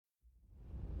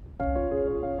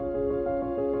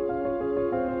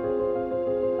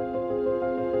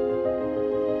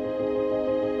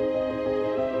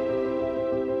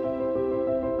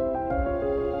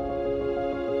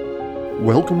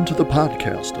Welcome to the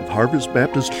podcast of Harvest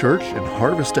Baptist Church in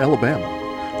Harvest,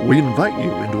 Alabama. We invite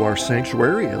you into our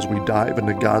sanctuary as we dive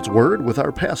into God's Word with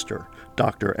our pastor,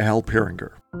 Dr. Al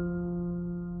Peringer.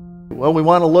 Well, we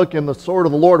want to look in the sword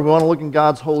of the Lord. We want to look in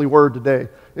God's holy Word today.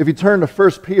 If you turn to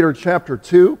 1 Peter chapter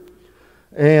 2,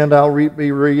 and I'll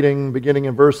be reading beginning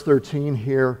in verse 13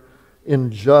 here in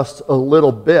just a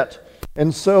little bit.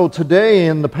 And so today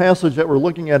in the passage that we're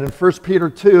looking at in 1 Peter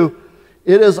 2,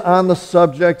 it is on the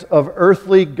subject of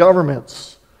earthly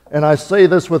governments. And I say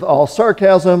this with all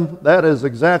sarcasm. That is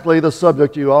exactly the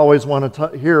subject you always want to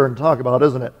hear and talk about,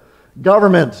 isn't it?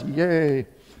 Government, yay.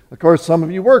 Of course, some of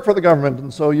you work for the government,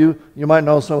 and so you might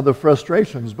know some of the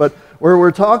frustrations. But where we're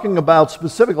talking about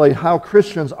specifically how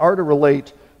Christians are to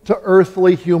relate to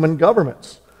earthly human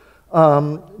governments.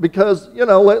 Because,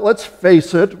 let's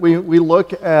face it, we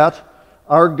look at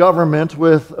our government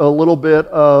with a little bit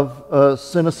of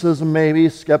cynicism, maybe,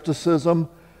 skepticism,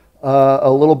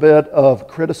 a little bit of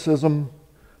criticism.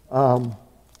 But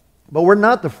we're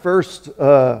not the first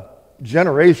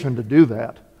generation to do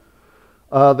that.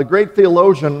 The great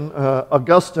theologian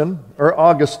Augustine,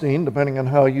 depending on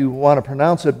how you want to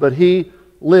pronounce it, but he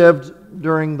lived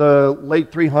during the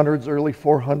late 300s, early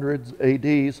 400s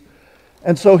ADs.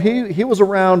 And so he was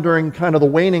around during kind of the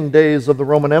waning days of the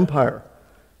Roman Empire.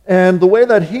 And the way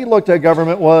that he looked at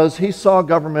government was he saw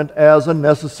government as a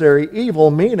necessary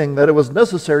evil, meaning that it was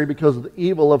necessary because of the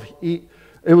evil of the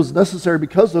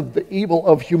evil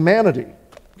of humanity.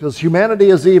 Because humanity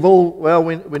is evil, well,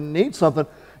 we need something.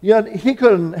 Yet he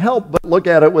couldn't help but look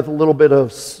at it with a little bit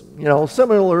of,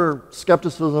 similar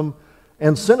skepticism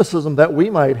and cynicism that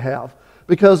we might have.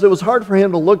 Because it was hard for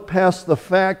him to look past the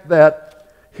fact that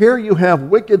here you have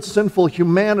wicked, sinful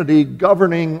humanity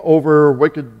governing over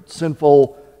wicked,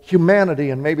 sinful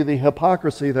humanity and maybe the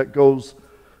hypocrisy that goes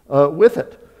with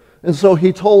it. And so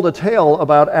he told a tale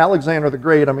about Alexander the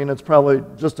Great. I mean, it's probably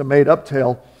just a made-up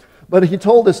tale. But he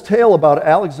told this tale about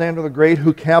Alexander the Great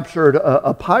who captured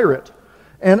a pirate.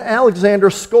 And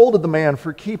Alexander scolded the man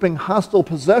for keeping hostile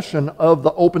possession of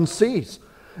the open seas.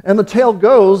 And the tale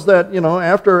goes that,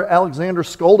 after Alexander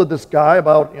scolded this guy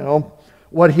about,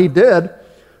 what he did,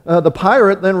 the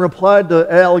pirate then replied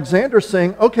to Alexander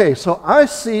saying, okay, so I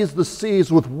seize the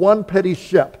seas with one petty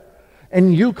ship,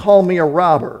 and you call me a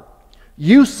robber.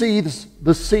 You seize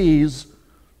the seas,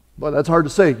 well, that's hard to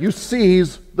say. You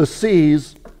seize the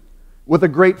seas with a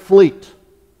great fleet,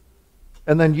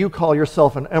 and then you call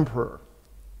yourself an emperor.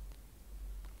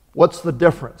 What's the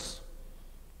difference?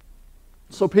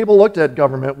 So people looked at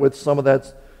government with some of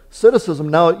that cynicism.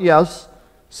 Now, yes,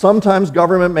 sometimes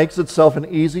government makes itself an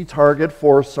easy target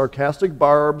for sarcastic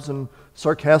barbs and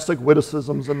sarcastic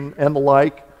witticisms and the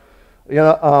like.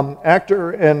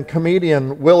 Actor and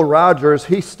comedian Will Rogers,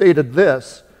 he stated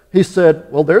this. He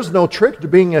said, well, there's no trick to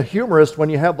being a humorist when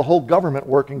you have the whole government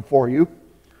working for you.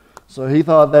 So he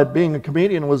thought that being a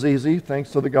comedian was easy,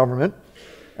 thanks to the government.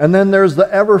 And then there's the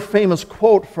ever-famous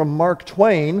quote from Mark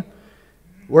Twain,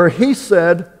 where he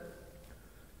said,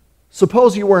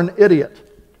 suppose you were an idiot.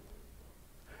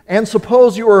 And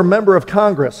suppose you were a member of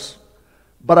Congress,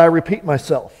 but I repeat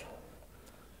myself.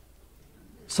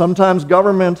 Sometimes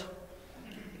government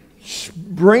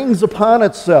brings upon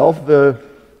itself the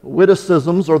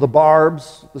witticisms or the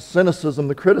barbs, the cynicism,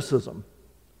 the criticism.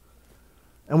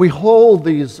 And we hold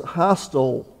these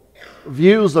hostile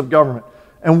views of government.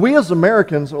 And we as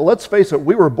Americans, well, let's face it,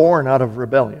 we were born out of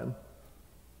rebellion.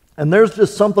 And there's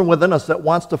just something within us that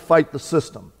wants to fight the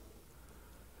system.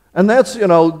 And that's,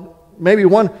 maybe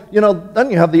one, then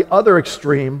you have the other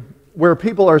extreme where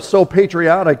people are so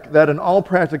patriotic that in all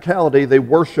practicality they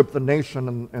worship the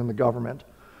nation and the government.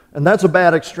 And that's a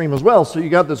bad extreme as well. So you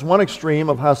got this one extreme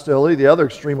of hostility, the other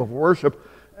extreme of worship,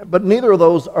 but neither of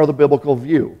those are the biblical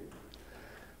view.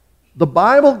 The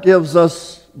Bible gives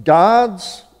us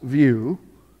God's view,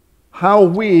 how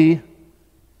we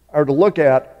are to look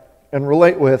at and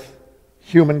relate with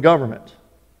human government.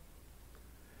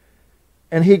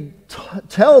 And he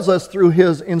tells us through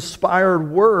his inspired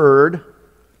word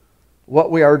what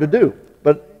we are to do.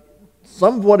 But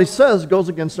some of what he says goes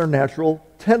against our natural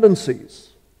tendencies.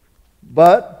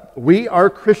 But we are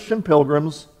Christian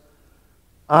pilgrims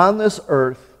on this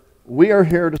earth. We are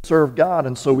here to serve God,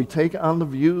 and so we take on the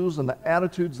views and the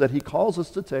attitudes that he calls us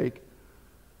to take,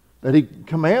 that he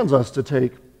commands us to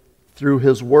take through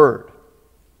his word.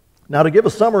 Now, to give a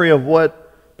summary of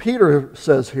what Peter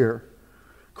says here,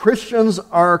 Christians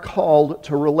are called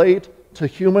to relate to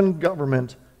human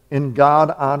government in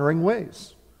God-honoring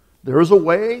ways. There is a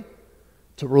way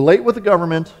to relate with the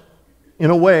government in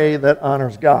a way that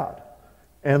honors God,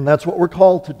 and that's what we're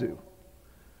called to do.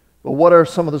 But what are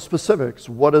some of the specifics?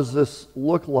 What does this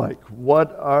look like?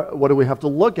 What do we have to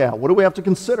look at? What do we have to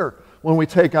consider when we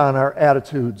take on our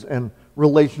attitudes and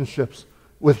relationships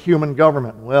with human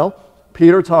government? Well,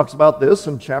 Peter talks about this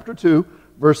in chapter 2,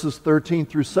 verses 13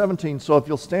 through 17. So if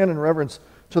you'll stand in reverence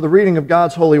to the reading of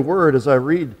God's holy word as I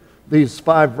read these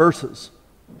 5 verses.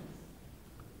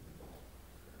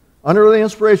 Under the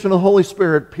inspiration of the Holy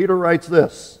Spirit, Peter writes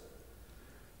this: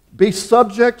 "Be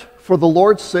subject for the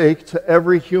Lord's sake to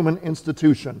every human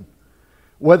institution,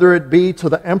 whether it be to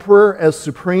the emperor as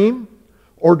supreme,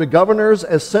 or to governors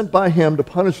as sent by him to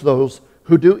punish those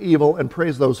who do evil and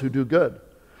praise those who do good.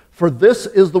 For this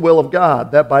is the will of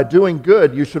God, that by doing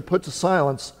good you should put to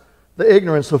silence the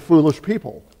ignorance of foolish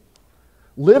people.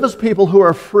 Live as people who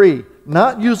are free,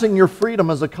 not using your freedom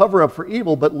as a cover-up for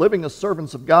evil, but living as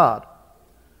servants of God.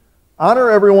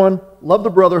 Honor everyone, love the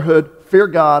brotherhood, fear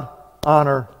God,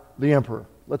 honor the emperor."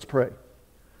 Let's pray.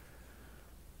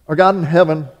 Our God in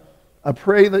heaven, I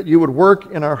pray that you would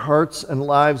work in our hearts and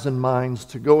lives and minds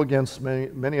to go against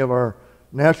many of our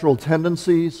natural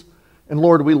tendencies. And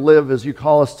Lord, we live as you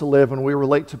call us to live, and we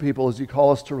relate to people as you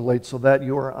call us to relate, so that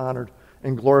you are honored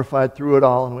and glorified through it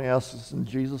all. And we ask this in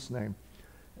Jesus' name.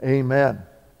 Amen.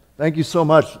 Thank you so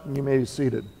much. You may be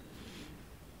seated.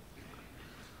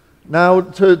 Now,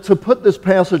 to put this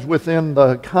passage within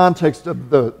the context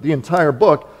of the entire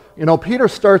book, Peter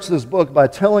starts this book by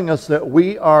telling us that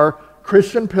we are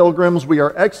Christian pilgrims, we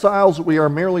are exiles, we are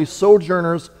merely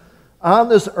sojourners on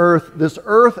this earth. This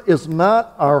earth is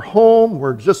not our home,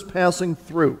 we're just passing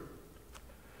through.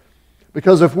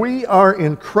 Because if we are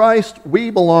in Christ, we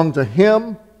belong to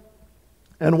Him,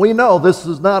 and we know this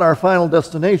is not our final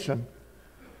destination.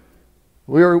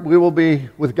 We will be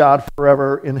with God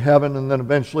forever in heaven, and then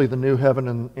eventually the new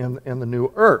heaven and the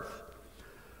new earth.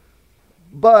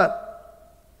 But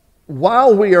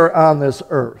while we are on this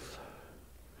earth,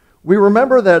 we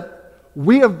remember that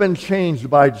we have been changed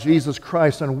by Jesus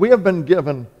Christ, and we have been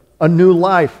given a new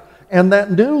life. And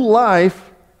that new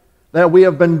life that we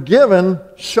have been given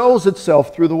shows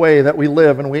itself through the way that we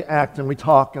live and we act and we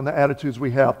talk and the attitudes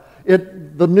we have.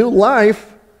 The new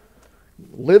life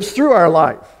lives through our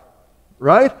life,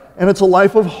 right? And it's a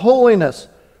life of holiness.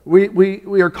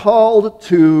 We are called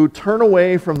to turn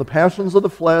away from the passions of the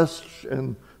flesh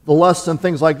and the lusts and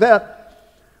things like that.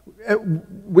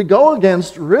 We go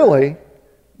against, really,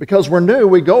 because we're new,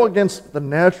 we go against the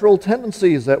natural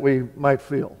tendencies that we might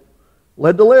feel.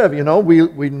 Led to live,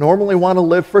 we normally want to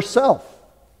live for self.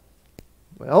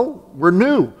 Well, we're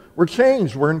new, we're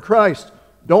changed, we're in Christ.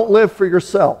 Don't live for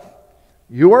yourself.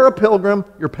 You are a pilgrim,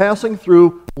 you're passing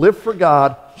through, live for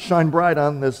God, shine bright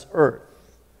on this earth.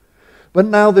 But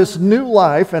now this new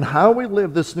life and how we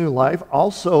live this new life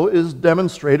also is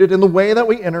demonstrated in the way that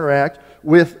we interact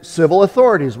with civil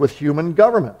authorities, with human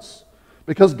governments.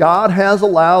 Because God has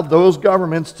allowed those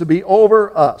governments to be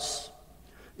over us.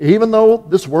 Even though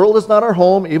this world is not our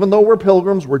home, even though we're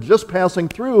pilgrims, we're just passing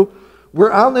through,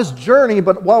 we're on this journey,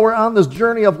 but while we're on this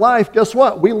journey of life, guess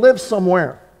what? We live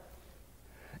somewhere.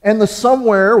 And the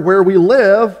somewhere where we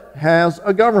live has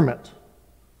a government.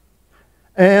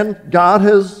 And God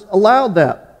has allowed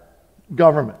that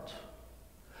government.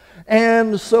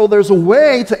 And so there's a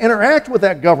way to interact with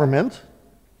that government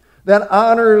that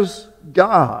honors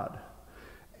God.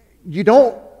 You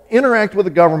don't interact with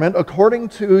the government according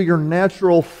to your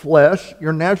natural flesh,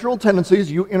 your natural tendencies.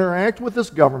 You interact with this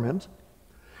government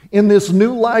in this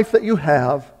new life that you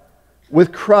have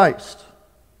with Christ.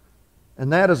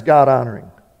 And that is God honoring.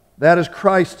 That is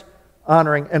Christ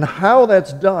honoring. And how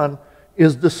that's done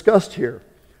is discussed here.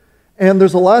 And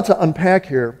there's a lot to unpack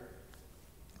here,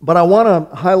 but I want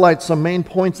to highlight some main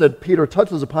points that Peter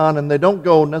touches upon, and they don't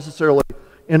go necessarily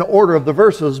in order of the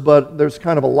verses, but there's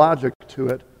kind of a logic to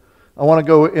it. I want to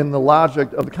go in the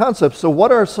logic of the concept. So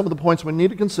what are some of the points we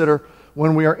need to consider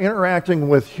when we are interacting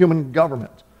with human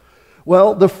government?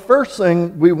 Well, the first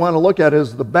thing we want to look at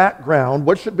is the background.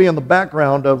 What should be in the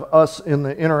background of us in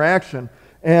the interaction?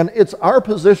 And it's our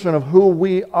position of who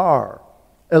we are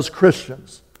as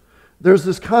Christians. There's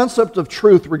this concept of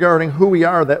truth regarding who we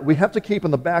are that we have to keep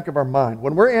in the back of our mind.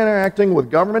 When we're interacting with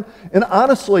government, and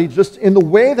honestly, just in the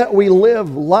way that we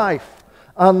live life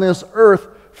on this earth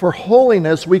for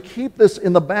holiness, we keep this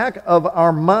in the back of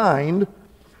our mind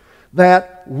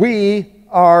that we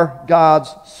are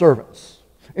God's servants.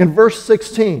 In verse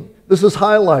 16, this is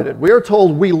highlighted. We are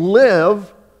told we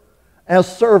live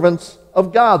as servants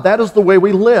of God. That is the way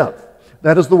we live.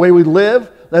 That is the way we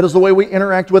live. That is the way we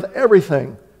interact with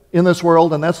everything in this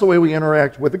world, and that's the way we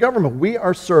interact with the government. We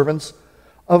are servants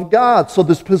of God. So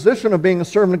this position of being a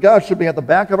servant of God should be at the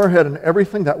back of our head in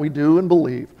everything that we do and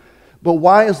believe. But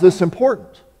why is this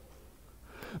important?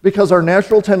 because our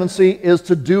natural tendency is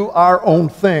to do our own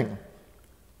thing.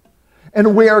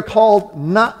 And we are called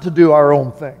not to do our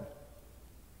own thing.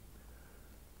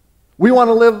 We want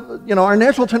to live, our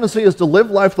natural tendency is to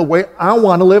live life the way I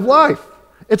want to live life.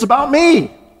 It's about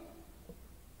me.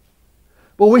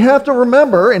 But we have to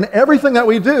remember in everything that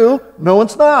we do, no,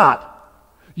 it's not.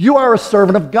 You are a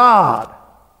servant of God.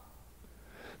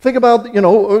 Think about,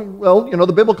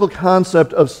 the biblical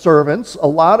concept of servants. A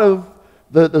lot of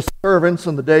the servants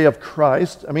in the day of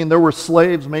Christ, there were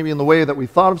slaves maybe in the way that we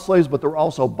thought of slaves, but there were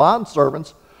also bond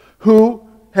servants who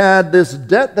had this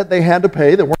debt that they had to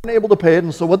pay. They weren't able to pay it,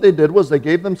 and so what they did was they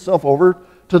gave themselves over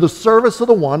to the service of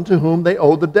the one to whom they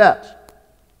owed the debt,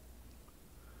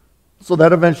 so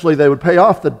that eventually they would pay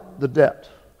off the debt.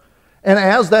 And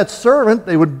as that servant,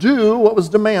 they would do what was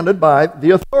demanded by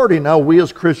the authority. Now, we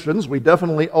as Christians, we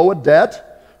definitely owe a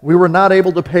debt. We were not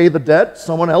able to pay the debt.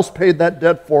 Someone else paid that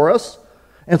debt for us.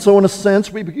 And so in a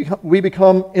sense, we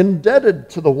become indebted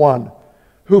to the one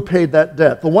who paid that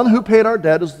debt. The one who paid our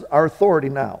debt is our authority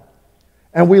now.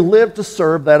 And we live to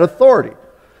serve that authority.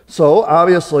 So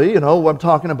obviously, what I'm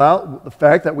talking about, the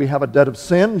fact that we have a debt of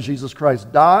sin. Jesus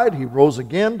Christ died. He rose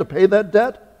again to pay that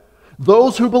debt.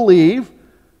 Those who believe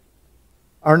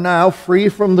are now free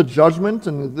from the judgment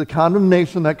and the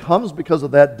condemnation that comes because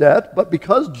of that debt. But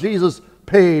because Jesus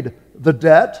paid the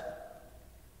debt,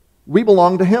 we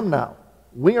belong to Him now.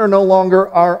 We are no longer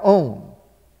our own.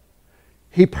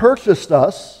 He purchased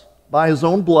us by His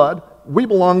own blood. We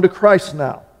belong to Christ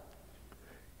now.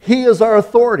 He is our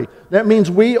authority. That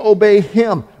means we obey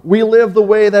Him. We live the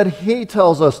way that He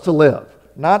tells us to live,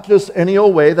 not just any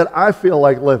old way that I feel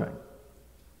like living.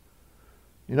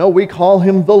 We call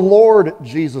Him the Lord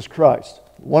Jesus Christ.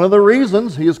 One of the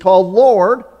reasons He is called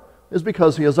Lord is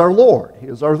because He is our Lord. He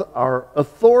is our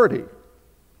authority.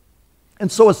 And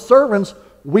so as servants,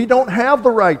 we don't have the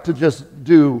right to just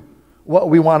do what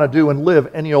we want to do and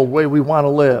live any old way we want to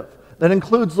live. That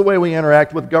includes the way we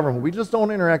interact with government. We just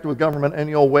don't interact with government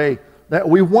any old way that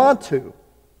we want to,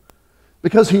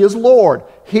 because He is Lord.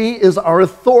 He is our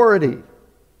authority.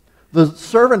 The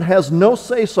servant has no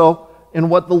say-so in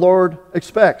what the Lord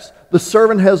expects. The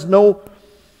servant has no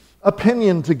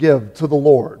opinion to give to the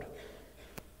Lord.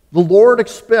 The Lord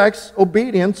expects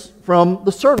obedience from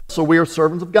the servant. So we are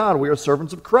servants of God. We are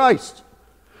servants of Christ.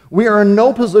 We are in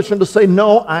no position to say,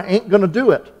 no, I ain't going to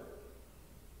do it.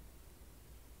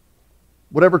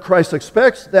 Whatever Christ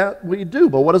expects, that we do.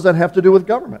 But what does that have to do with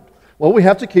government? Well, we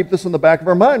have to keep this in the back of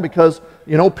our mind because,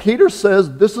 Peter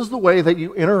says this is the way that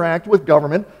you interact with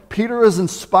government. Peter is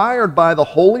inspired by the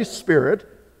Holy Spirit.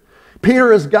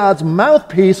 Peter is God's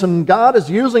mouthpiece, and God is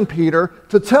using Peter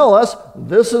to tell us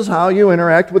this is how you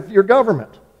interact with your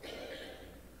government.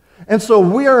 And so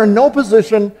we are in no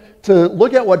position to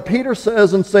look at what Peter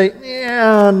says and say,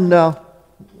 yeah, no,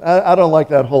 I don't like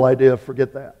that whole idea,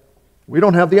 forget that. We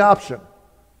don't have the option.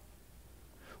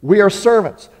 We are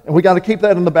servants, and we got to keep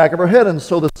that in the back of our head. And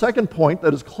so the second point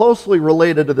that is closely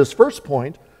related to this first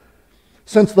point,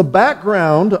 since the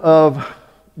background of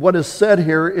what is said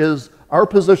here is our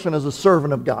position as a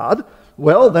servant of God,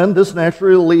 well, then this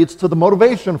naturally leads to the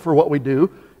motivation for what we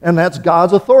do, and that's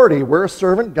God's authority. We're a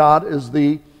servant, God is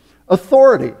the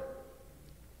authority.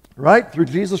 Right? Through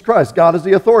Jesus Christ, God is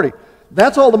the authority.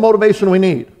 That's all the motivation we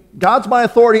need. God's my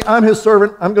authority, I'm His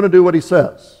servant, I'm going to do what He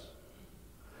says.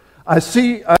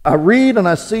 I read and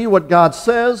I see what God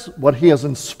says, what He has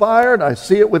inspired, I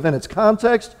see it within its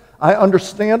context, I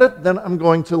understand it, then I'm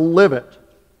going to live it.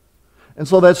 And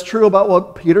so that's true about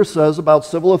what Peter says about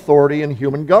civil authority and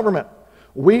human government.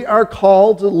 We are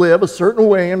called to live a certain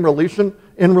way in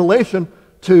relation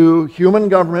to human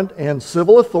government and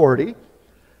civil authority,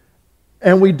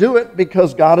 and we do it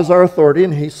because God is our authority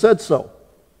and He said so.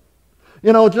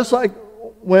 Just like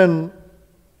when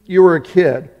you were a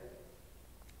kid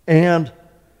and,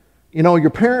 your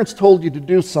parents told you to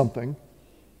do something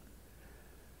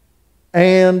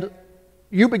and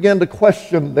you begin to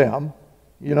question them.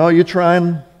 You try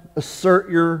and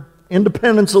assert your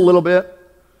independence a little bit.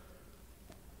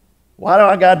 Why do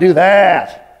I got to do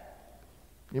that?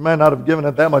 You might not have given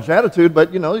it that much attitude,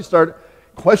 but, you start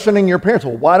questioning your parents.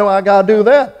 Well, why do I got to do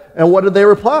that? And what did they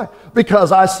reply?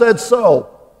 Because I said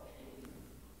so.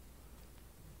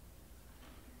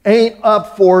 Ain't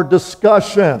up for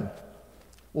discussion.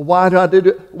 Well, why do I do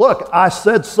it? Look, I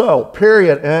said so,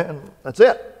 period, and that's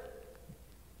it.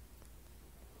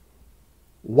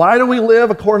 Why do we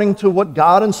live according to what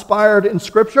God inspired in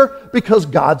Scripture? Because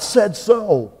God said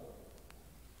so.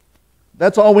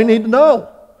 That's all we need to know.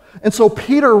 And so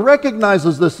Peter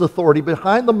recognizes this authority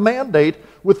behind the mandate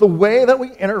with the way that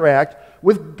we interact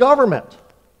with government.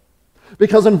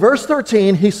 Because in verse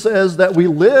 13, he says that we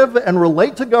live and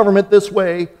relate to government this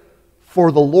way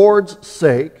for the Lord's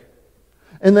sake.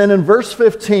 And then in verse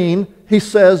 15, he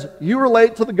says, you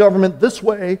relate to the government this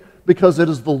way because it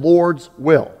is the Lord's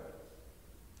will.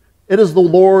 It is the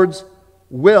Lord's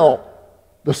will.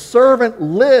 The servant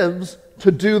lives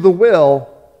to do the will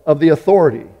of the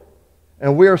authority.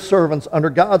 And we are servants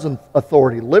under God's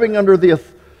authority. Living under the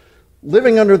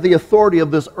authority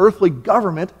of this earthly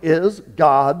government is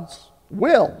God's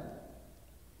will.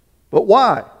 But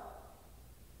why?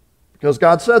 Because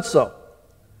God said so.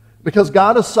 Because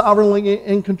God is sovereignly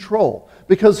in control.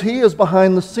 Because He is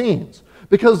behind the scenes.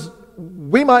 Because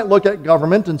we might look at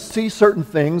government and see certain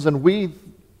things, and we,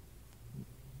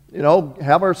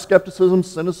 have our skepticism,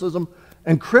 cynicism,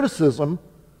 and criticism,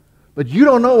 but you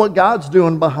don't know what God's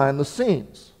doing behind the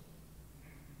scenes.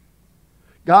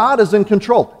 God is in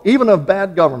control, even of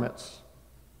bad governments.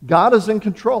 God is in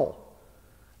control.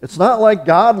 It's not like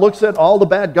God looks at all the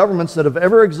bad governments that have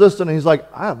ever existed and He's like,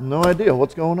 I have no idea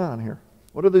what's going on here.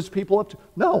 What are these people up to?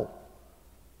 No.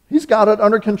 He's got it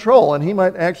under control, and He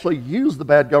might actually use the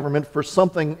bad government for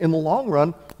something in the long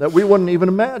run that we wouldn't even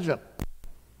imagine.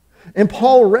 And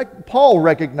Paul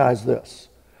recognized this.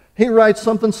 He writes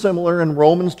something similar in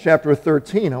Romans chapter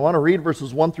 13. I want to read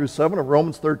verses 1 through 7 of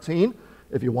Romans 13.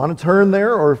 If you want to turn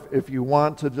there, or if you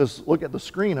want to just look at the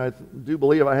screen, I do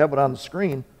believe I have it on the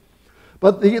screen.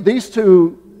 But these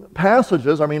two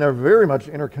passages, are very much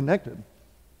interconnected.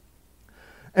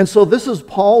 And so this is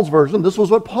Paul's version. This was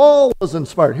what Paul was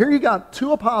inspired. Here you got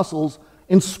two apostles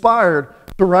inspired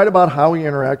to write about how we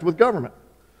interact with government.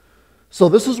 So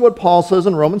this is what Paul says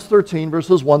in Romans 13,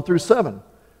 verses 1 through 7.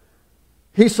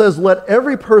 He says, let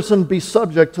every person be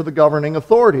subject to the governing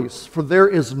authorities, for there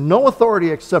is no authority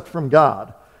except from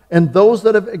God, and those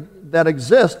that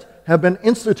exist have been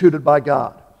instituted by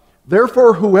God.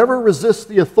 Therefore, whoever resists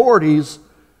the authorities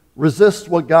resists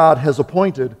what God has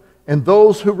appointed, and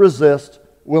those who resist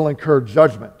will incur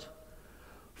judgment.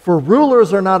 For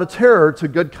rulers are not a terror to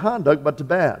good conduct, but to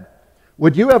bad.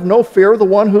 Would you have no fear of the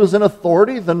one who is in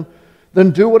authority? Then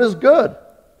do what is good,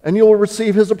 and you will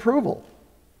receive his approval.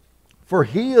 For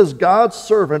he is God's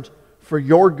servant for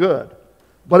your good.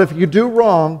 But if you do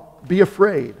wrong, be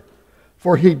afraid.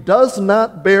 For he does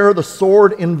not bear the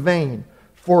sword in vain,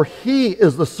 for he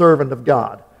is the servant of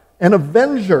God, an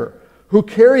avenger who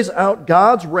carries out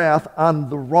God's wrath on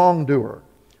the wrongdoer.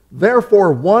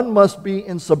 Therefore, one must be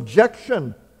in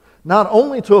subjection, not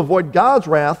only to avoid God's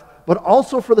wrath, but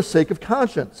also for the sake of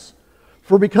conscience.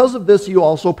 For because of this you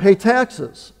also pay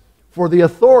taxes, for the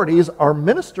authorities are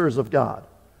ministers of God,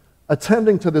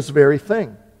 attending to this very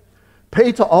thing.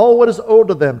 Pay to all what is owed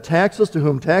to them, taxes to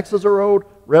whom taxes are owed,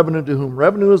 revenue to whom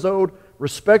revenue is owed,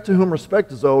 respect to whom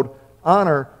respect is owed,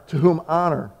 honor to whom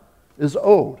honor is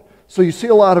owed. So you see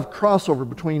a lot of crossover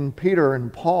between Peter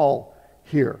and Paul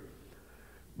here.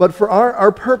 But for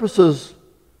our purposes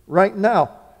right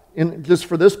now, just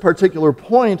for this particular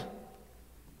point,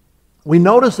 we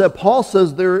notice that Paul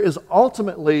says there is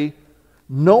ultimately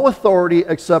no authority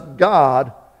except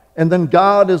God, and then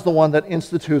God is the one that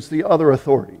institutes the other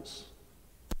authorities.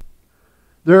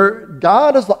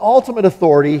 God is the ultimate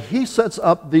authority. He sets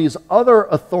up these other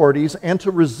authorities, and to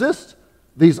resist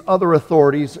these other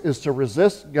authorities is to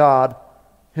resist God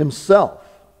Himself.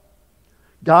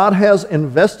 God has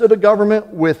invested a government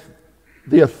with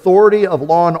the authority of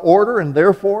law and order, and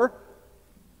therefore,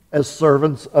 as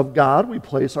servants of God, we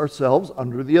place ourselves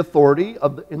under the authority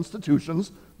of the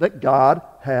institutions that God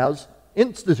has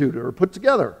instituted or put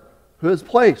together, who has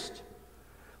placed.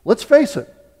 Let's face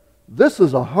it, this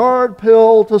is a hard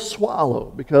pill to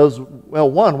swallow because, well,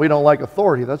 one, we don't like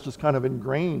authority. That's just kind of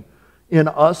ingrained in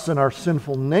us and our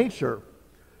sinful nature.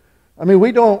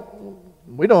 We don't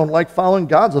like following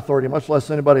God's authority, much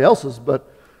less anybody else's, but,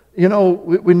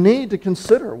 we need to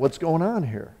consider what's going on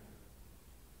here.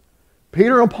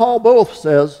 Peter and Paul both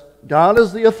says, God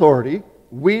is the authority,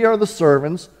 we are the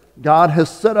servants, God has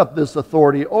set up this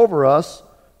authority over us,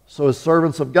 so as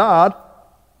servants of God,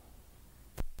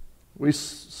 we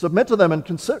submit to them and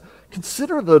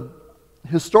consider the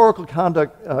historical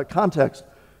context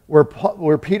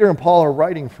where Peter and Paul are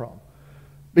writing from.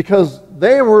 Because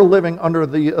they were living under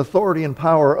the authority and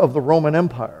power of the Roman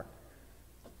Empire.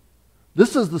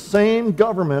 This is the same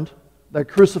government that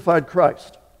crucified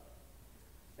Christ.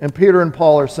 And Peter and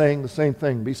Paul are saying the same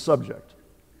thing, be subject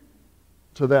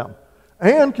to them.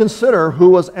 And consider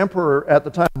who was emperor at the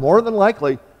time. More than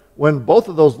likely, when both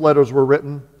of those letters were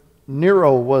written,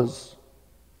 Nero was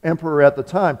emperor at the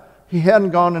time. He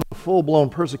hadn't gone into full-blown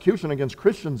persecution against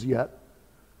Christians yet,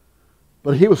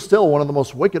 but he was still one of the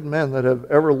most wicked men that have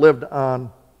ever lived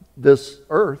on this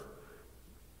earth.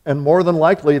 And more than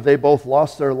likely, they both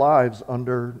lost their lives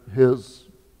under his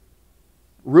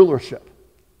rulership.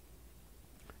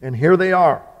 And here they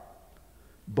are,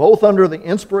 both under the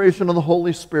inspiration of the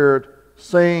Holy Spirit,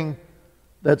 saying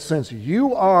that since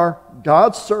you are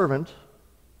God's servant,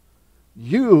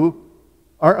 you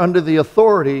are under the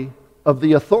authority of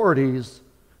the authorities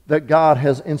that God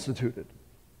has instituted.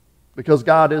 Because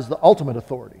God is the ultimate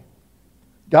authority.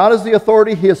 God is the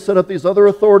authority. He has set up these other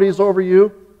authorities over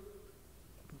you.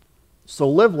 So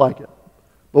live like it.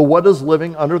 But what does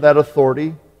living under that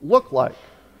authority look like?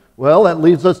 Well, that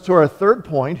leads us to our third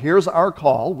point. Here's our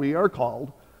call. We are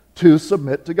called to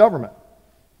submit to government.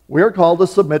 We are called to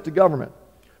submit to government.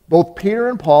 Both Peter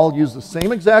and Paul use the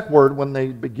same exact word when they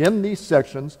begin these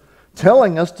sections,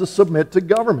 telling us to submit to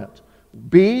government.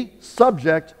 Be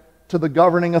subject to the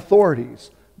governing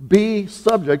authorities. Be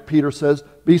subject, Peter says,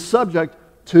 be subject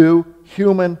to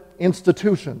human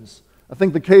institutions. I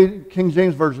think the King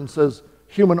James Version says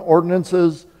human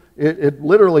ordinances. It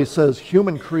literally says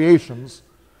human creations.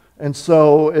 And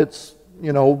so it's,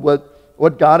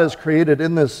 what God has created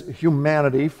in this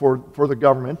humanity for the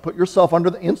government. Put yourself under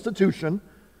the institution.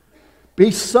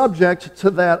 Be subject to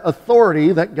that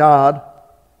authority that God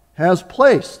has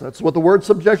placed. That's what the word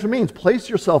subjection means. Place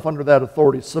yourself under that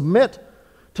authority. Submit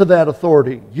to that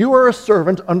authority. You are a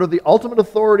servant under the ultimate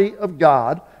authority of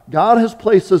God. God has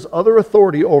placed His other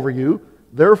authority over you.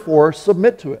 Therefore,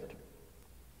 submit to it.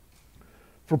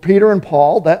 For Peter and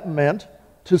Paul, that meant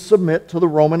to submit to the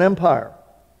Roman Empire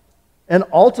and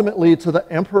ultimately to the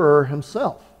emperor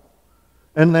himself.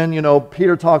 And then,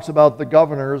 Peter talks about the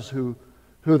governors who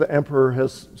the emperor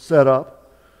has set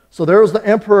up. So there was the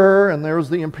emperor and there was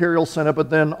the imperial senate, but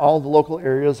then all the local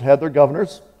areas had their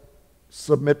governors.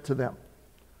 Submit to them.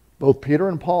 Both Peter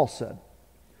and Paul said.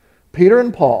 Peter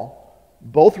and Paul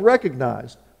both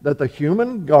recognized that the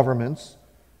human governments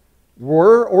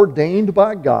were ordained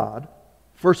by God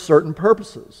for certain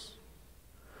purposes.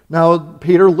 Now,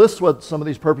 Peter lists what some of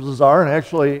these purposes are, and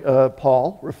actually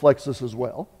Paul reflects this as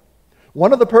well.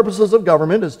 One of the purposes of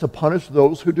government is to punish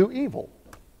those who do evil.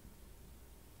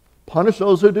 Punish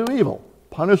those who do evil.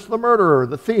 Punish the murderer,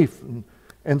 the thief,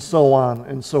 and so on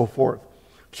and so forth.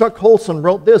 Chuck Colson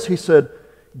wrote this. He said,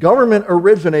 government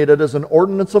originated as an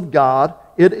ordinance of God.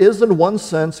 It is, in one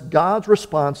sense, God's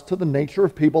response to the nature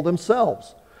of people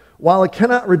themselves. While it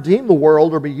cannot redeem the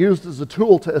world or be used as a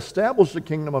tool to establish the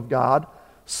kingdom of God,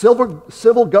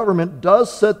 civil government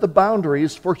does set the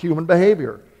boundaries for human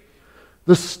behavior.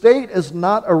 The state is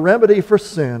not a remedy for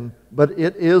sin, but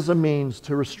it is a means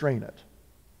to restrain it.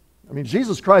 I mean,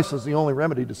 Jesus Christ is the only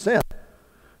remedy to sin.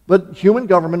 But human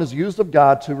government is used of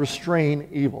God to restrain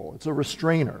evil. It's a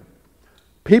restrainer.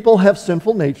 People have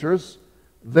sinful natures.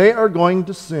 They are going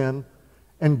to sin.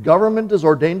 And government is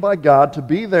ordained by God to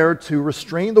be there to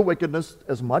restrain the wickedness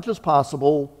as much as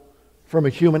possible from a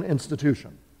human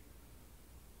institution.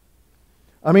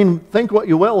 I mean, think what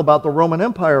you will about the Roman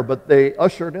Empire, but they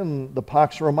ushered in the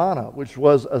Pax Romana, which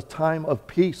was a time of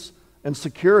peace and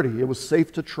security. It was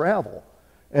safe to travel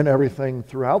and everything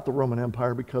throughout the Roman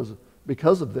Empire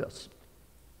because of this.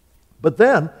 But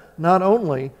then, not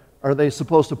only are they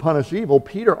supposed to punish evil,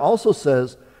 Peter also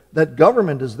says that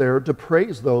government is there to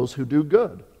praise those who do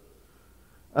good.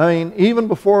 I mean, even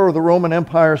before the Roman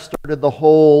Empire started the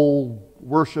whole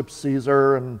worship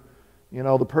Caesar and,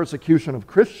 the persecution of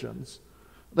Christians,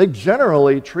 they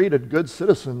generally treated good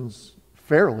citizens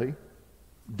fairly,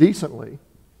 decently.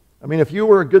 I mean, if you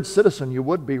were a good citizen, you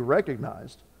would be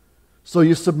recognized. So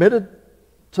you submitted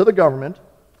to the government,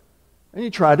 and you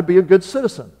tried to be a good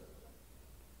citizen.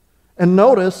 And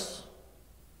notice,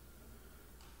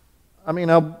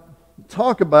 I'll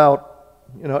talk about,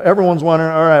 everyone's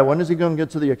wondering, all right, when is he going to get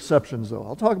to the exceptions, though?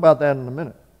 I'll talk about that in a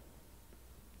minute.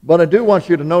 But I do want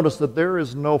you to notice that there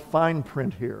is no fine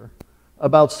print here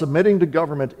about submitting to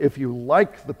government if you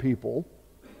like the people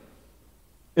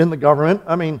in the government.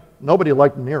 I mean, nobody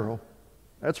liked Nero,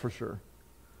 that's for sure.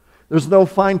 There's no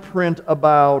fine print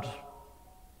about,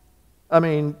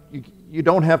 you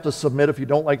don't have to submit if you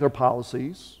don't like their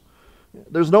policies.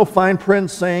 There's no fine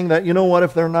print saying that,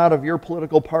 if they're not of your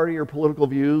political party or political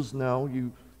views, no,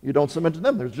 you don't submit to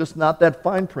them. There's just not that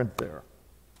fine print there.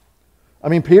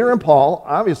 Peter and Paul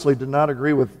obviously did not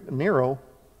agree with Nero,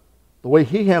 the way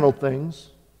he handled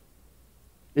things,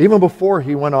 even before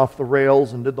he went off the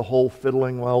rails and did the whole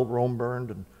fiddling while Rome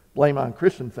burned and blame on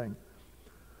Christian thing.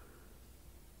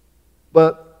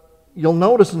 But you'll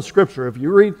notice in Scripture, if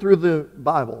you read through the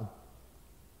Bible,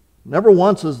 never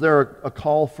once is there a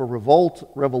call for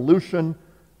revolt, revolution,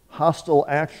 hostile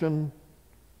action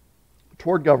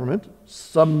toward government.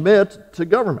 Submit to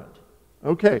government.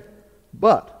 Okay,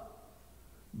 but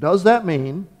Does that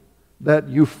mean that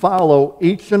you follow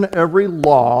each and every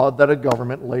law that a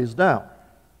government lays down?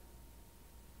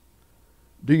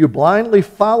 Do you blindly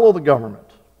follow the government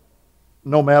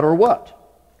no matter what?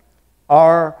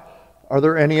 Are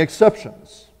there any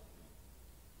exceptions?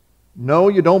 No,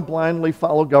 you don't blindly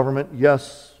follow government.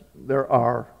 Yes, there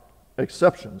are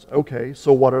exceptions. Okay,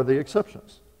 so what are the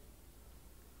exceptions?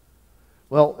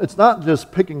 Well, it's not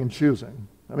just picking and choosing.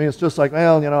 I mean, it's just like,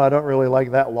 well, I don't really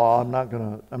like that law. I'm not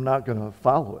gonna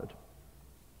follow it.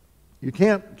 You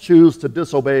can't choose to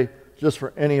disobey just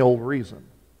for any old reason.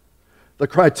 The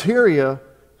criteria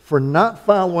for not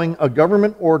following a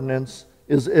government ordinance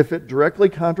is if it directly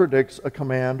contradicts a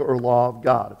command or law of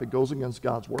God, if it goes against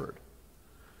God's word.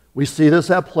 We see this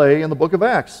at play in the book of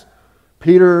Acts.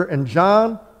 Peter and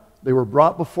John, they were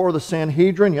brought before the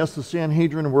Sanhedrin. Yes, the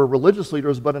Sanhedrin were religious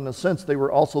leaders, but in a sense they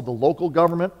were also the local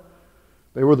government.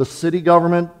 They were the city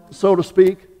government, so to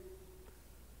speak.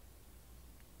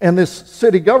 And this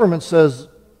city government says,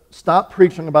 stop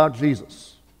preaching about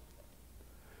Jesus.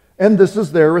 And this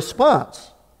is their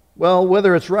response. Well,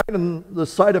 whether it's right in the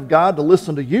sight of God to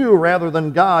listen to you rather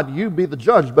than God, you be the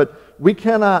judge. But we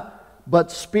cannot but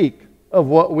speak of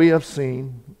what we have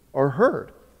seen or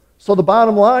heard. So the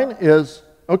bottom line is,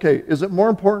 okay, is it more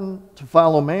important to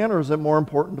follow man or is it more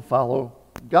important to follow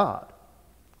God?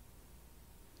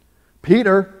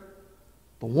 Peter,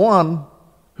 the one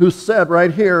who said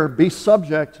right here, be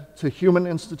subject to human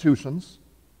institutions,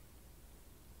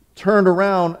 turned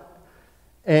around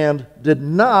and did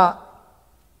not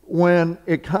when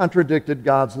it contradicted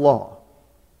God's law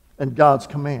and God's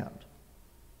command.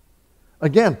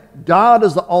 Again, God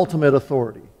is the ultimate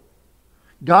authority.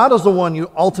 God is the one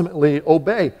you ultimately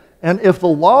obey. And if the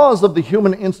laws of the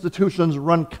human institutions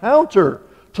run counter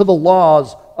to the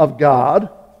laws of God,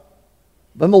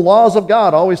 then the laws of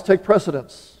God always take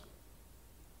precedence.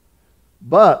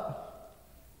 But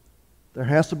there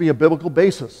has to be a biblical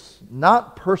basis,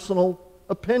 not personal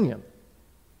opinion.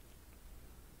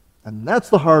 And that's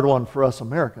the hard one for us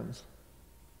Americans.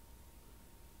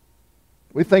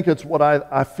 We think it's what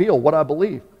I feel, what I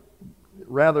believe,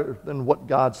 rather than what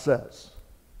God says.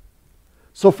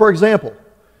 So, for example,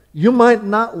 you might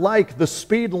not like the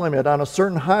speed limit on a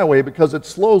certain highway because it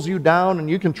slows you down, and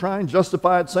you can try and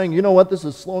justify it saying, you know what, this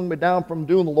is slowing me down from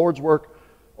doing the Lord's work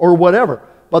or whatever.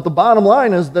 But the bottom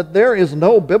line is that there is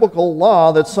no biblical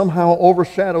law that somehow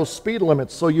overshadows speed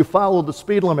limits, so you follow the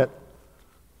speed limit.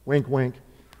 Wink, wink.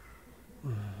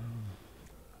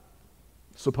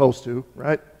 Supposed to,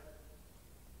 right?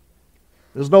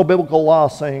 There's no biblical law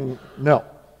saying, no,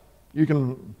 you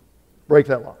can break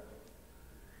that law.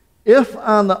 If,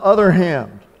 on the other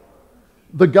hand,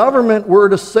 the government were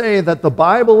to say that the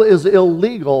Bible is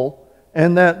illegal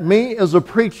and that me as a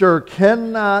preacher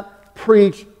cannot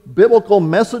preach biblical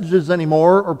messages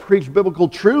anymore or preach biblical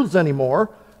truths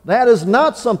anymore, that is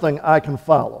not something I can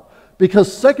follow.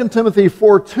 Because 2 Timothy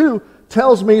 4:2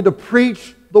 tells me to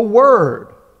preach the Word.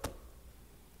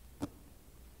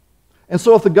 And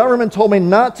so if the government told me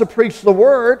not to preach the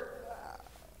Word,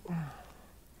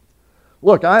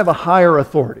 look, I have a higher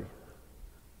authority.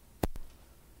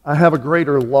 I have a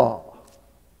greater law.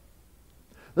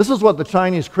 This is what the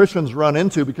Chinese Christians run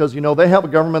into because, they have a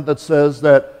government that says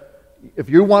that if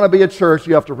you want to be a church,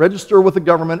 you have to register with the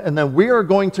government, and then we are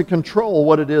going to control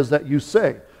what it is that you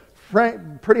say.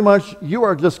 Pretty much, you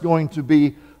are just going to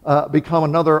become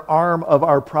another arm of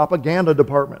our propaganda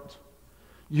department.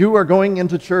 You are going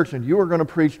into church and you are going to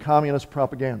preach communist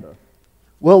propaganda.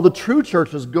 Well, the true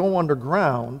churches go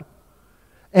underground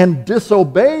and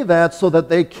disobey that so that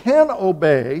they can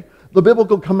obey the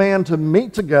biblical command to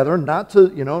meet together, not to,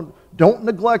 don't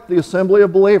neglect the assembly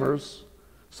of believers.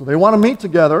 So they want to meet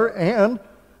together and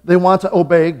they want to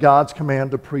obey God's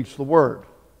command to preach the Word.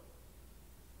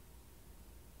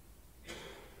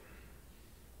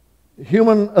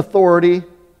 Human authority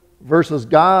versus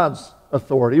God's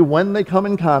authority, when they come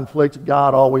in conflict,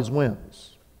 God always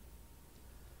wins.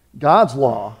 God's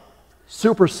law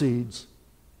supersedes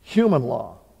human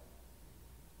law.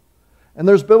 And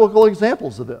there's biblical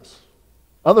examples of this,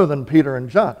 other than Peter and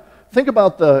John. Think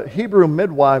about the Hebrew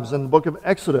midwives in the book of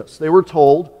Exodus. They were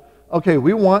told, okay,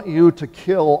 we want you to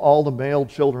kill all the male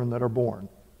children that are born.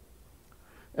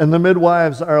 And the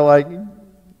midwives are like,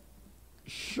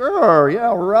 sure,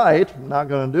 yeah, right, I'm not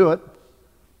going to do it.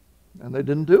 And they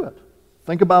didn't do it.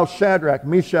 Think about Shadrach,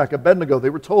 Meshach, Abednego. They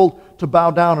were told to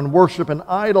bow down and worship an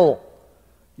idol.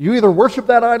 You either worship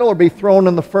that idol or be thrown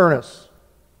in the furnace.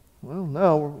 Well,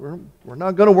 no, we're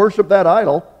not going to worship that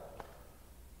idol.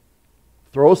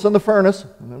 Throw us in the furnace,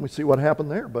 and then we see what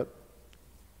happened there. But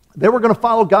they were going to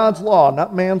follow God's law,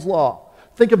 not man's law.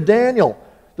 Think of Daniel.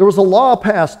 There was a law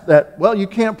passed that, well, you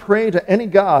can't pray to any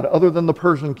god other than the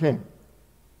Persian king.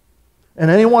 And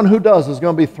anyone who does is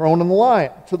going to be thrown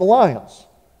to the lions.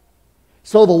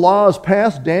 So the law is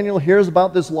passed. Daniel hears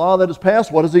about this law that is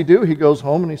passed. What does he do? He goes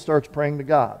home and he starts praying to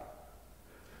God.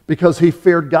 Because he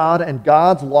feared God, and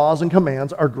God's laws and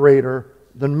commands are greater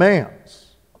than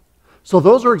man's. So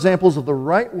those are examples of the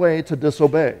right way to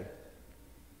disobey.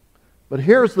 But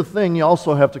here's the thing you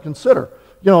also have to consider.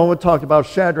 We talked about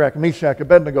Shadrach, Meshach,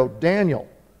 Abednego, Daniel.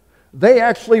 They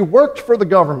actually worked for the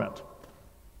government.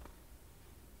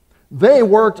 They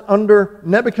worked under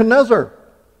Nebuchadnezzar,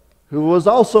 who was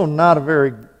also not a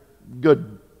very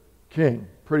good king,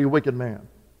 pretty wicked man.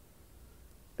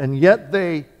 And yet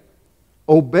they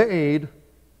obeyed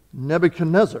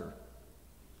Nebuchadnezzar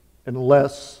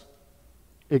unless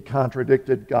it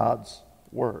contradicted God's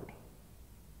word.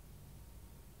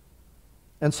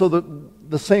 And so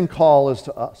the same call is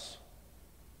to us.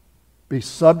 Be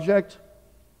subject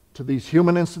to these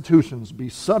human institutions. Be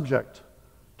subject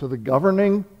to the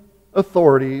governing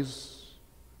authorities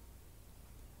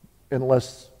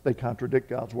unless they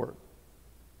contradict God's word.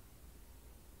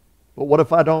 But what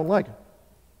if I don't like it?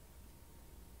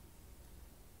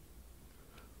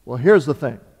 Well, here's the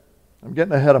thing. I'm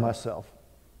getting ahead of myself,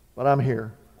 but I'm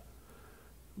here.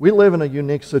 We live in a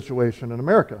unique situation in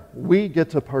America. We get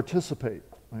to participate.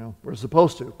 We're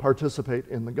supposed to participate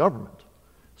in the government.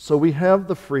 So we have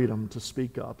the freedom to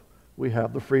speak up. We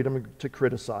have the freedom to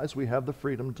criticize. We have the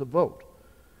freedom to vote.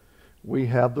 We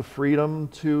have the freedom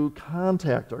to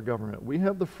contact our government. We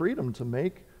have the freedom to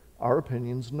make our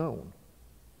opinions known.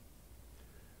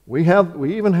 We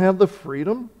even have the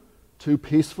freedom to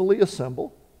peacefully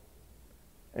assemble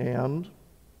and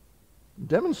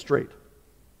demonstrate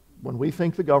when we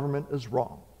think the government is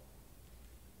wrong.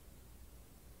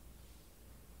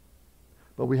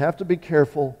 But we have to be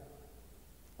careful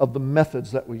of the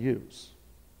methods that we use.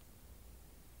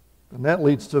 And that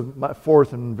leads to my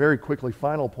fourth and very quickly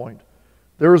final point.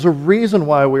 There is a reason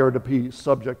why we are to be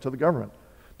subject to the government,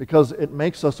 because it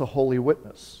makes us a holy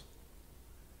witness.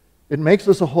 It makes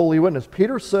us a holy witness.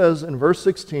 Peter says in verse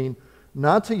 16,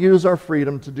 not to use our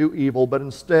freedom to do evil, but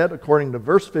instead, according to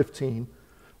verse 15,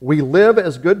 we live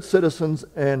as good citizens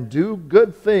and do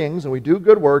good things, and we do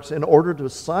good works in order to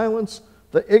silence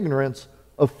the ignorance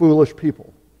of foolish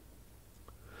people.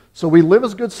 So we live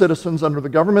as good citizens under the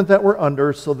government that we're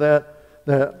under, so that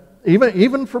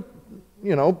even for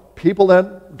people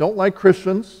that don't like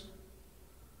Christians,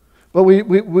 but we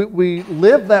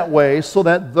live that way so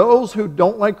that those who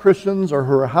don't like Christians or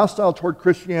who are hostile toward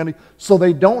Christianity, so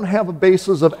they don't have a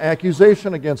basis of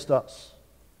accusation against us.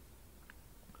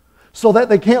 So that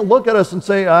they can't look at us and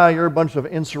say, you're a bunch of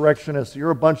insurrectionists,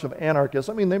 you're a bunch of anarchists.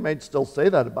 I mean, they may still say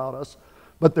that about us,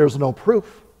 but there's no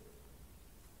proof.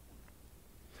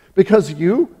 Because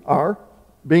you are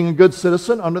being a good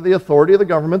citizen under the authority of the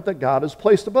government that God has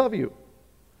placed above you.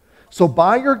 So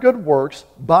by your good works,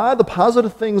 by the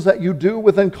positive things that you do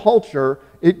within culture,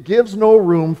 it gives no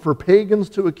room for pagans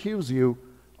to accuse you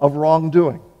of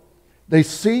wrongdoing. They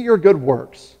see your good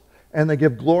works, and they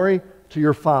give glory to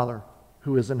your Father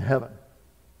who is in heaven.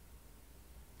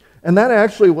 And that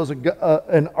actually was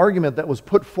an argument that was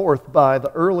put forth by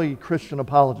the early Christian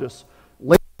apologists.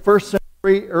 Late first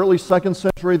century, early second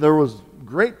century, there was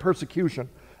great persecution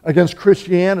against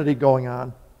Christianity going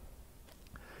on.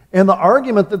 And the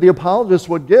argument that the apologists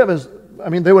would give is,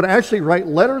 they would actually write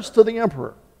letters to the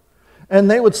emperor. And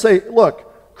they would say,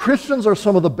 look, Christians are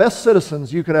some of the best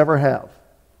citizens you could ever have.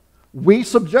 We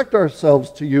subject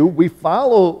ourselves to you. We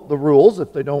follow the rules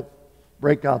if they don't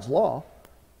break God's law.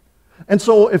 And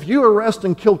so if you arrest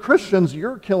and kill Christians,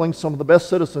 you're killing some of the best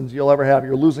citizens you'll ever have.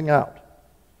 You're losing out.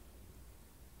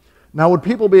 Now, would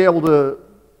people be able to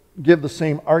give the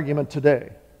same argument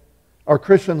today? Are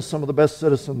Christians some of the best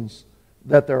citizens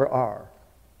that there are?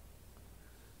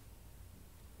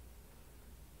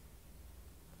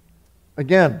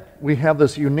 Again, we have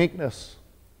this uniqueness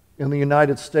in the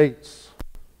United States.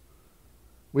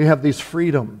 We have these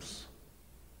freedoms.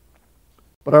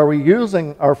 But are we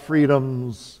using our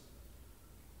freedoms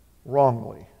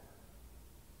wrongly?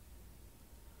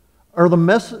 Are the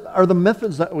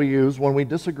methods that we use when we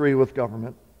disagree with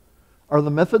government, are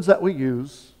the methods that we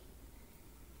use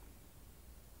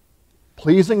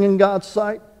pleasing in God's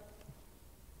sight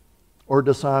or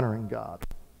dishonoring God?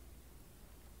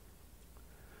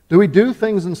 Do we do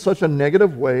things in such a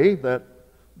negative way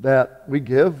that we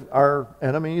give our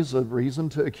enemies a reason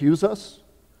to accuse us?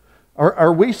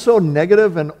 Are we so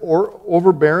negative and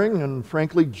overbearing and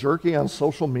frankly jerky on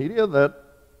social media that,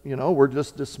 we're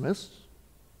just dismissed?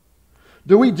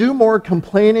 Do we do more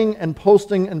complaining and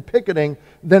posting and picketing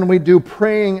than we do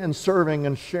praying and serving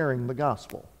and sharing the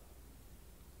gospel?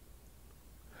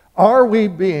 Are we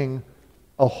being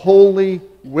a holy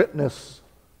witness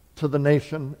to the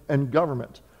nation and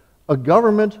government? A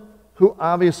government who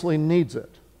obviously needs it.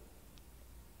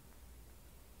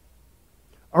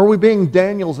 Are we being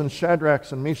Daniels and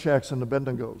Shadrachs and Meshachs and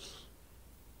Abednegos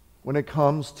when it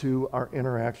comes to our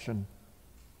interaction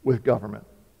with government?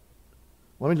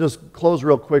 Let me just close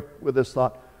real quick with this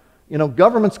thought. You know,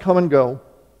 governments come and go.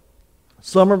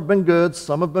 Some have been good,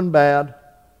 some have been bad,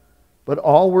 but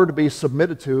all were to be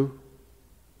submitted to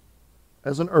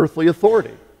as an earthly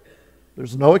authority.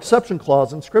 There's no exception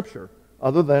clause in Scripture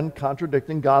other than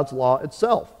contradicting God's law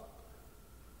itself.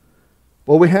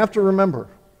 But we have to remember,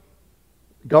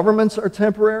 governments are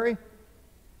temporary,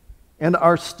 and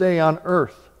our stay on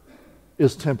earth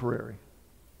is temporary.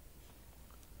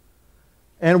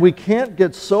 And we can't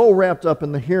get so wrapped up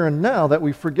in the here and now that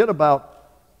we forget about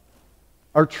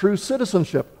our true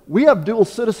citizenship. We have dual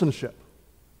citizenship.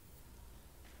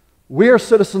 We are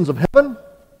citizens of heaven,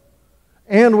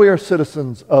 and we are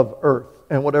citizens of earth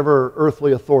and whatever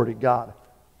earthly authority God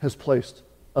has placed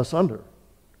us under.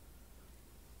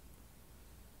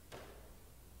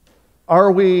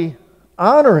 Are we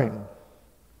honoring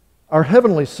our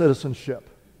heavenly citizenship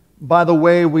by the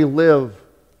way we live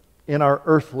in our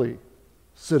earthly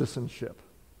citizenship?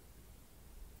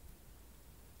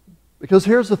 Because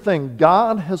here's the thing,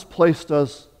 God has placed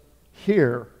us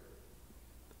here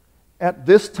at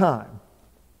this time,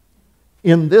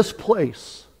 in this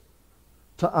place,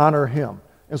 to honor Him.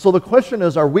 And so the question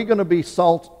is, are we going to be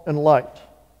salt and light?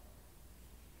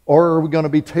 Or are we going to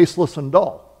be tasteless and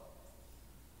dull?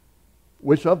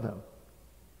 Which of them?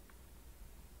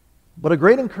 But a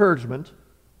great encouragement,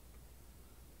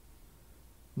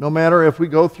 no matter if we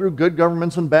go through good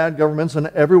governments and bad governments and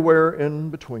everywhere in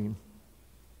between,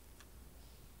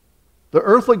 the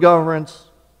earthly governments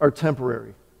are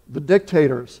temporary. The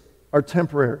dictators are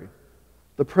temporary.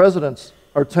 The presidents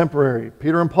are temporary.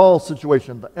 Peter and Paul's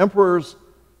situation, the emperors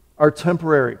are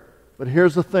temporary. But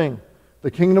here's the thing,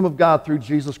 the kingdom of God through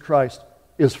Jesus Christ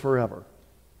is forever.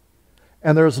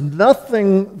 And there's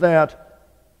nothing that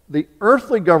the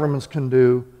earthly governments can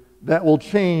do that will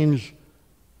change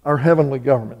our heavenly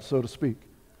government, so to speak.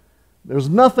 There's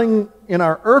nothing in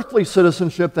our earthly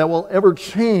citizenship that will ever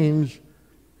change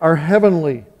our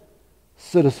heavenly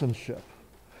citizenship.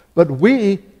 But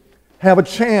we have a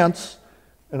chance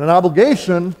and an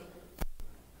obligation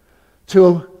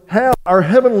to have our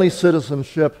heavenly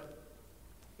citizenship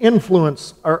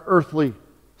influence our earthly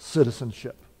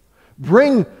citizenship.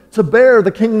 Bring to bear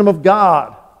the kingdom of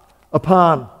God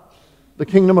upon the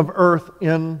kingdom of earth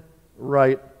in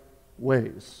right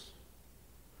ways.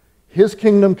 His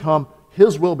kingdom come,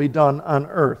 His will be done on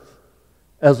earth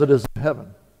as it is in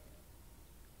heaven.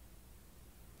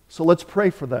 So let's pray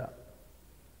for that.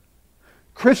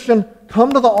 Christian,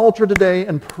 come to the altar today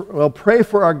and pray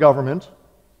for our government.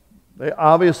 They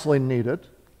obviously need it.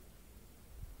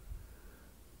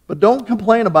 But don't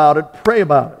complain about it, pray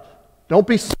about it. Don't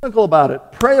be cynical about it,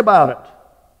 pray about it.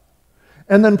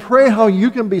 And then pray how you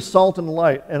can be salt and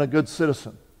light and a good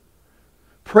citizen.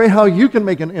 Pray how you can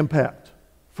make an impact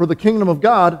for the kingdom of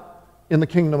God in the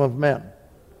kingdom of men.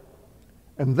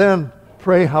 And then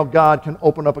pray how God can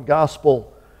open up a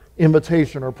gospel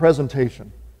invitation or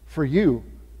presentation for you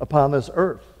upon this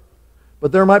earth.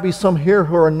 But there might be some here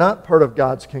who are not part of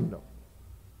God's kingdom.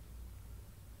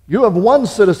 You have one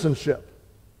citizenship,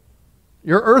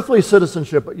 your earthly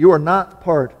citizenship, but you are not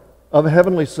part of a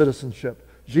heavenly citizenship.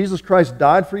 Jesus Christ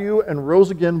died for you and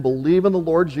rose again. Believe in the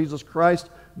Lord Jesus Christ.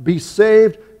 Be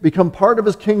saved. Become part of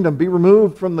His kingdom. Be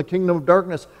removed from the kingdom of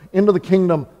darkness into the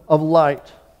kingdom of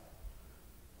light.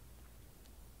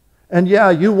 And yeah,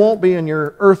 you won't be in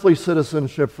your earthly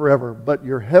citizenship forever, but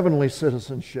your heavenly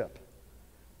citizenship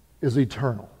is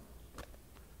eternal.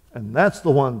 And that's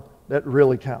the one that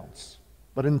really counts.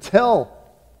 But until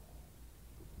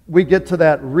we get to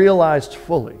that realized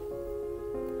fully,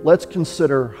 let's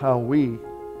consider how we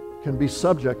can be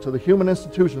subject to the human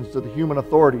institutions, to the human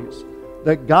authorities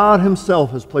that God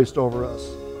Himself has placed over us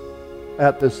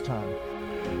at this time.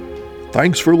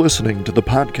 Thanks for listening to the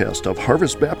podcast of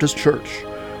Harvest Baptist Church.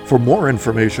 For more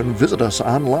information, visit us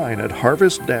online at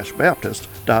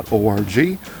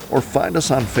harvest-baptist.org or find us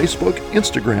on Facebook,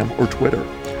 Instagram, or Twitter.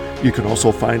 You can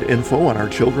also find info on our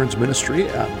children's ministry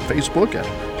on Facebook at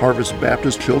Harvest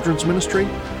Baptist Children's Ministry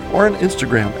or on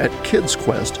Instagram at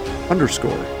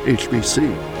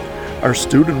kidsquest_HBC. Our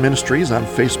student ministries on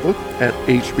Facebook at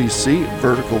HBC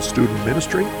Vertical Student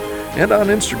Ministry and on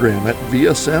Instagram at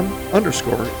VSM_HBC.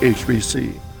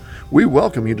 We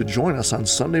welcome you to join us on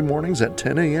Sunday mornings at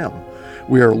 10 a.m.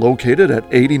 We are located at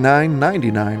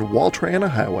 8999 Waltrana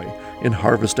Highway in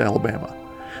Harvest, Alabama.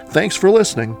 Thanks for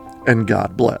listening, and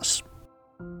God bless.